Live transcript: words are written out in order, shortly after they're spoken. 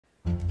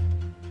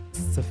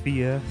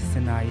Sofia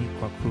Sinai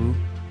Kwaku.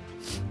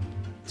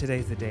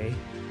 Today's the day,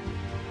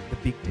 the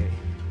big day.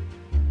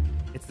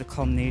 It's the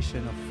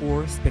culmination of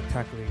 4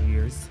 spectacular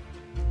years.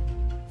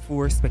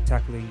 4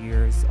 spectacular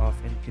years of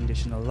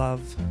unconditional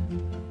love,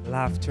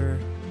 laughter,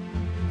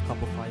 a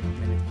couple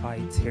 5-minute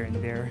fights here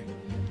and there.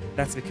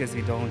 That's because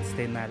we don't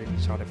stay mad at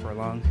each other for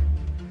long.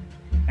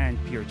 And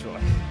pure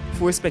joy.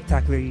 4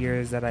 spectacular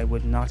years that I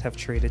would not have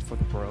traded for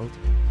the world.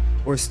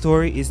 Our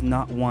story is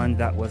not one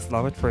that was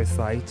love at first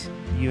sight.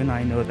 You and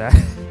I know that.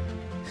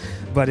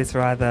 But it's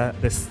rather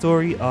the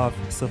story of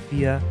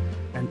Sofia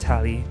and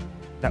Tali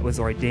that was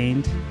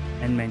ordained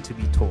and meant to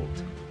be told.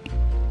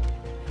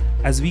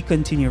 As we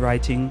continue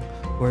writing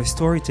our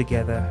story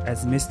together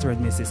as Mr. and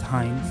Mrs.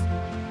 Hines,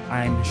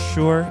 I am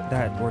sure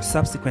that our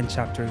subsequent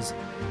chapters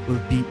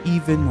will be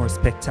even more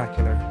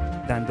spectacular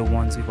than the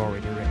ones we've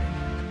already written.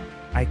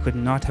 I could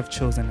not have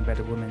chosen a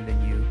better woman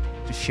than you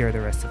to share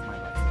the rest of my life.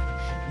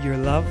 Your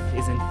love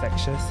is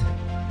infectious.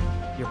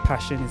 Your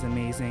passion is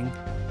amazing.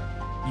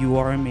 You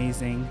are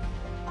amazing.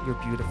 You're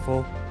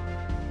beautiful.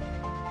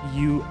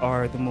 You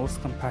are the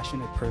most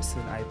compassionate person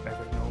I've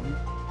ever known.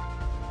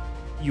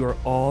 You're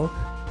all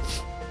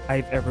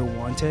I've ever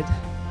wanted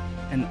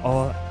and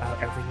all I'll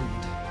ever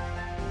need.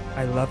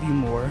 I love you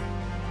more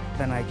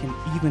than I can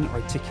even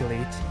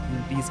articulate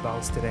in these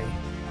vows today.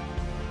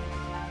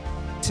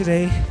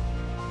 Today,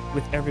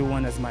 with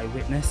everyone as my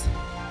witness,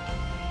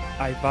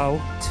 I vow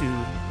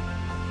to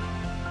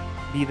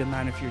be the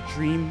man of your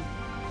dream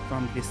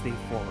from this day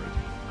forward.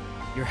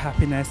 Your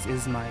happiness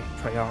is my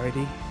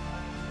priority.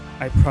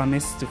 I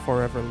promise to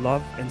forever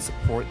love and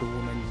support the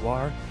woman you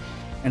are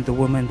and the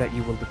woman that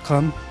you will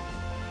become.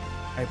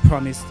 I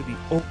promise to be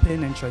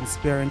open and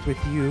transparent with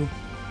you.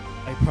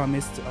 I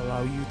promise to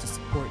allow you to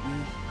support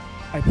me.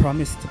 I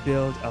promise to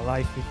build a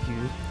life with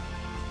you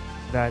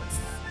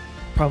that's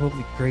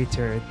probably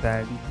greater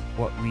than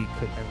what we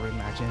could ever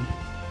imagine.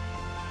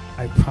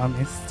 I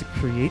promise to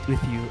create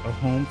with you a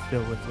home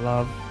filled with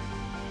love,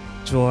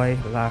 joy,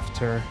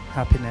 laughter,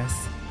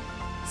 happiness,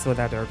 so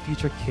that our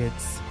future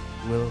kids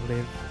will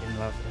live in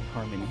love and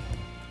harmony.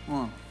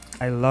 Wow.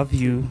 I love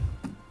you.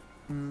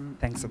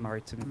 Thanks for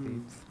married to me,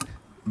 babes.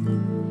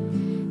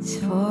 It's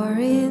 4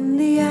 in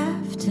the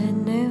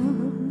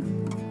afternoon.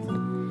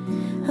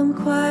 I'm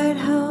quiet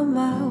home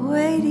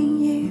awaiting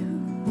you.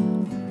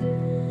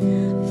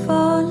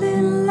 Fall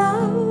in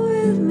love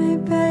with me,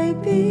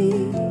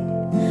 baby.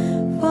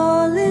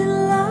 Fall in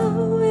love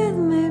with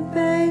me,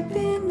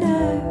 baby,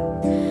 now.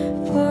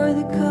 For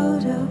the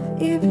cold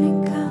of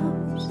evening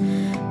comes,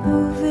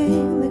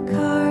 moving the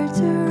cards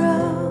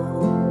around.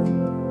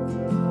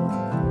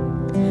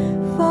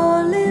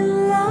 Fall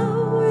in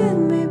love with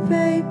me,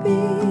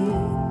 baby.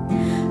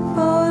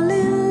 Fall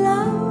in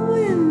love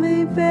with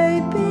me,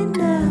 baby,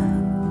 now.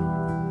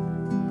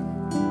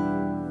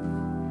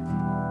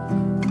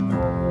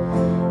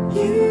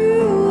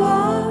 You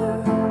are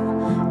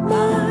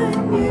my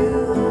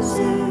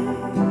music.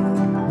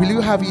 Will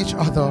you have each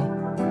other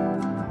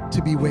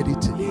to be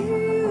wedded to?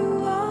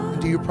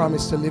 Do you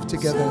promise to live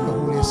together in the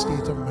holy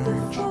estate of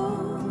marriage?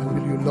 And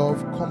will you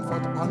love,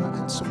 comfort, honor,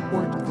 and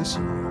support this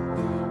union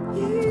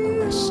for the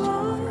rest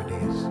of your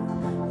days?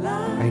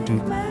 I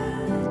do.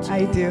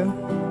 I do.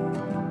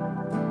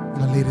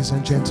 Now, ladies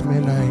and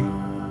gentlemen,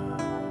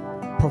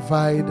 I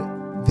provide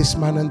this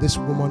man and this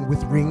woman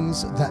with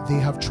rings that they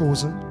have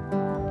chosen,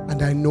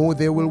 and I know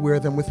they will wear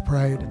them with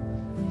pride,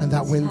 and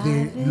that when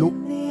they look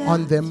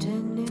on them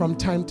from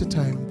time to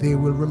time, they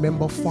will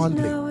remember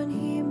fondly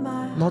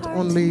not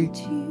only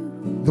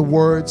the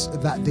words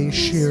that they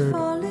shared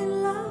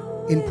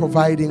in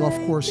providing, of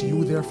course,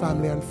 you, their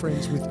family and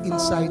friends, with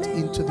insight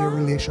into their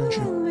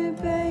relationship,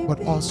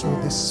 but also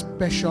this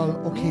special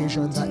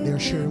occasion that they're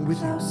sharing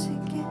with you.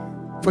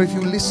 For if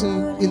you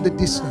listen in the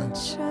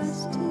distance,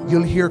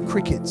 you'll hear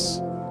crickets,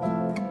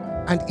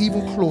 and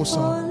even closer,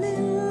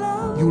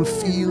 you'll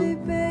feel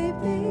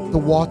the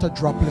water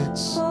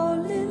droplets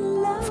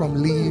from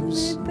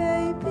leaves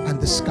and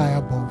the sky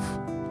above.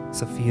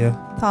 Sofia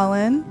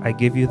Tollon, I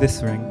give you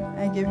this ring,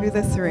 I give you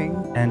this ring,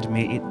 and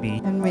may it be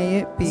and may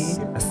it be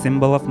a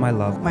symbol of my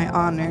love my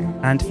honor,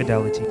 and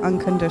fidelity,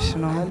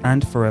 unconditional,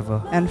 and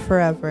forever. and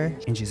forever.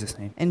 In Jesus'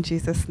 name. In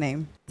Jesus'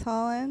 name.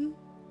 Tollon,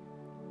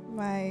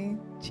 my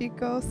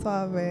Chico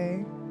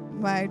Suave,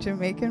 my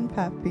Jamaican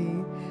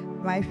papi,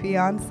 my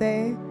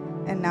fiance,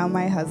 and now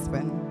my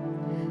husband.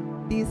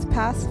 These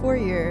past 4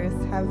 years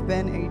have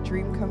been a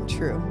dream come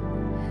true.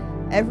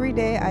 Every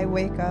day I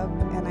wake up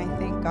and I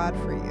thank God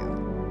for you.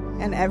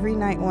 And every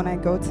night when I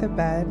go to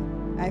bed,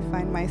 I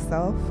find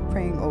myself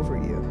praying over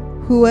you.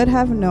 Who would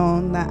have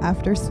known that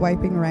after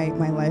swiping right,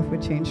 my life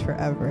would change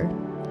forever?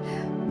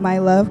 My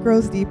love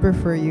grows deeper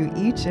for you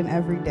each and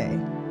every day.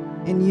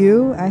 In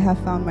you, I have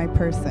found my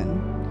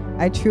person.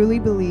 I truly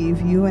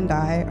believe you and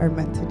I are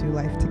meant to do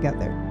life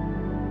together.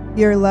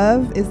 Your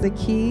love is the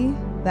key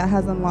that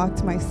has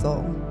unlocked my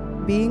soul.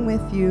 Being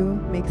with you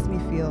makes me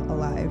feel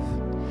alive.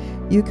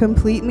 You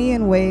complete me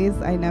in ways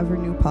I never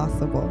knew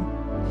possible.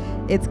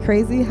 It's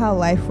crazy how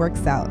life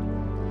works out.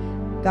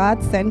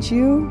 God sent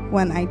you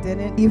when I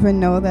didn't even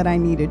know that I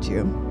needed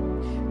you.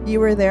 You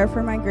were there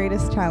for my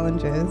greatest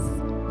challenges.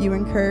 You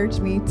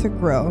encouraged me to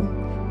grow.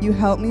 You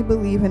helped me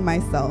believe in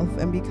myself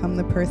and become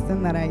the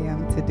person that I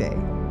am today.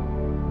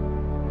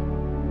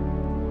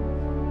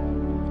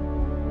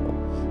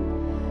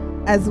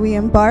 As we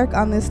embark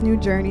on this new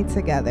journey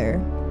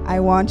together, I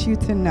want you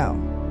to know,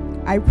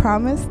 I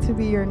promise to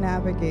be your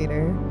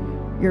navigator,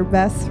 your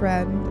best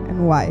friend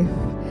and wife.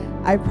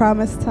 I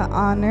promise to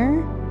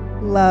honor,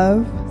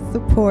 love,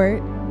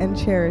 support, and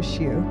cherish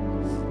you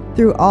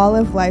through all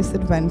of life's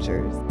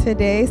adventures.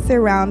 Today,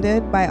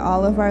 surrounded by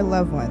all of our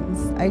loved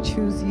ones, I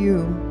choose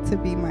you to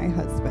be my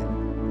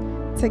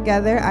husband.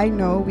 Together, I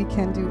know we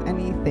can do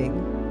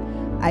anything.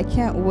 I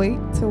can't wait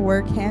to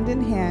work hand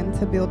in hand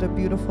to build a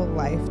beautiful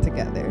life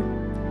together.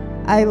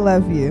 I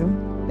love you.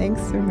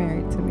 Thanks for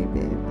married to me,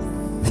 babes.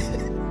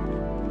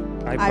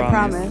 I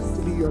promise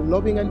to be your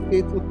loving and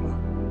faithful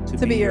partner.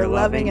 to be your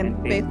loving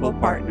and faithful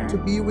partner. To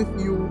be with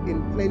you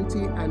in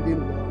plenty and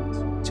in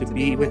want. To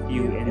be with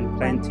you in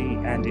plenty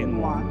and in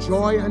want.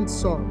 Joy and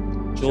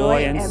sorrow.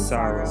 Joy and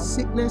sorrow.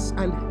 Sickness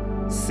and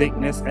health.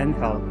 Sickness and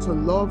health. To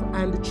love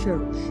and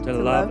cherish. To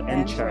love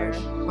and cherish.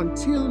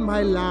 Until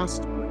my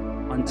last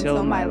breath.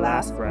 Until my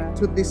last breath.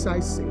 To this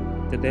I say.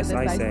 To this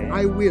I say.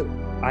 I will.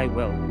 I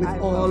will. With I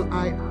all will.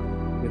 I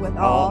am. With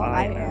all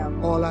I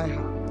am. All I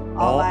have.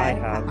 All I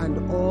have.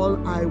 And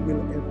all I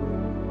will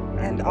ever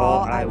be. And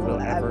all I will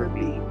ever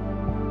be.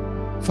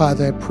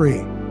 Father, I pray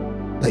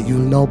that you'll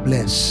now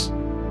bless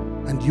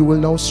and you will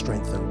now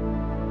strengthen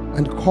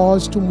and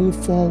cause to move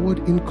forward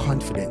in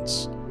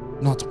confidence,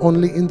 not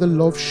only in the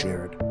love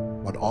shared,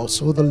 but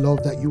also the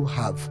love that you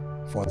have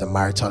for the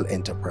marital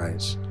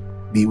enterprise.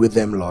 Be with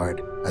them,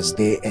 Lord, as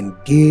they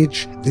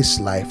engage this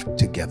life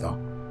together.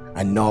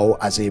 And now,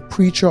 as a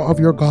preacher of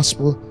your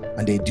gospel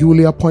and a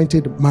duly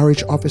appointed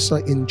marriage officer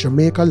in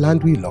Jamaica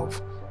land we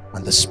love,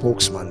 and the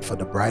spokesman for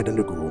the bride and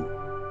the groom,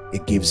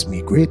 it gives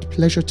me great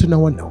pleasure to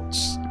now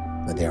announce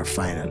that they are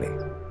finally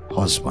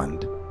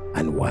husband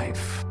and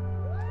wife.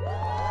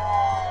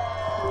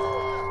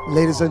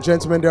 Ladies and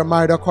gentlemen, they are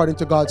married according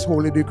to God's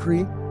holy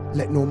decree.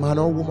 Let no man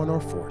or woman or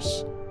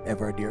force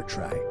ever dare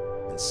try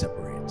and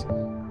separate.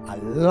 A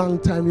long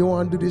time you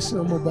want to do this,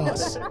 my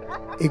boss.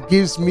 It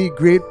gives me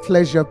great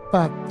pleasure,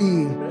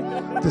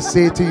 Papi, to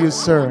say to you,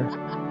 sir,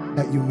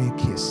 that you may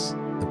kiss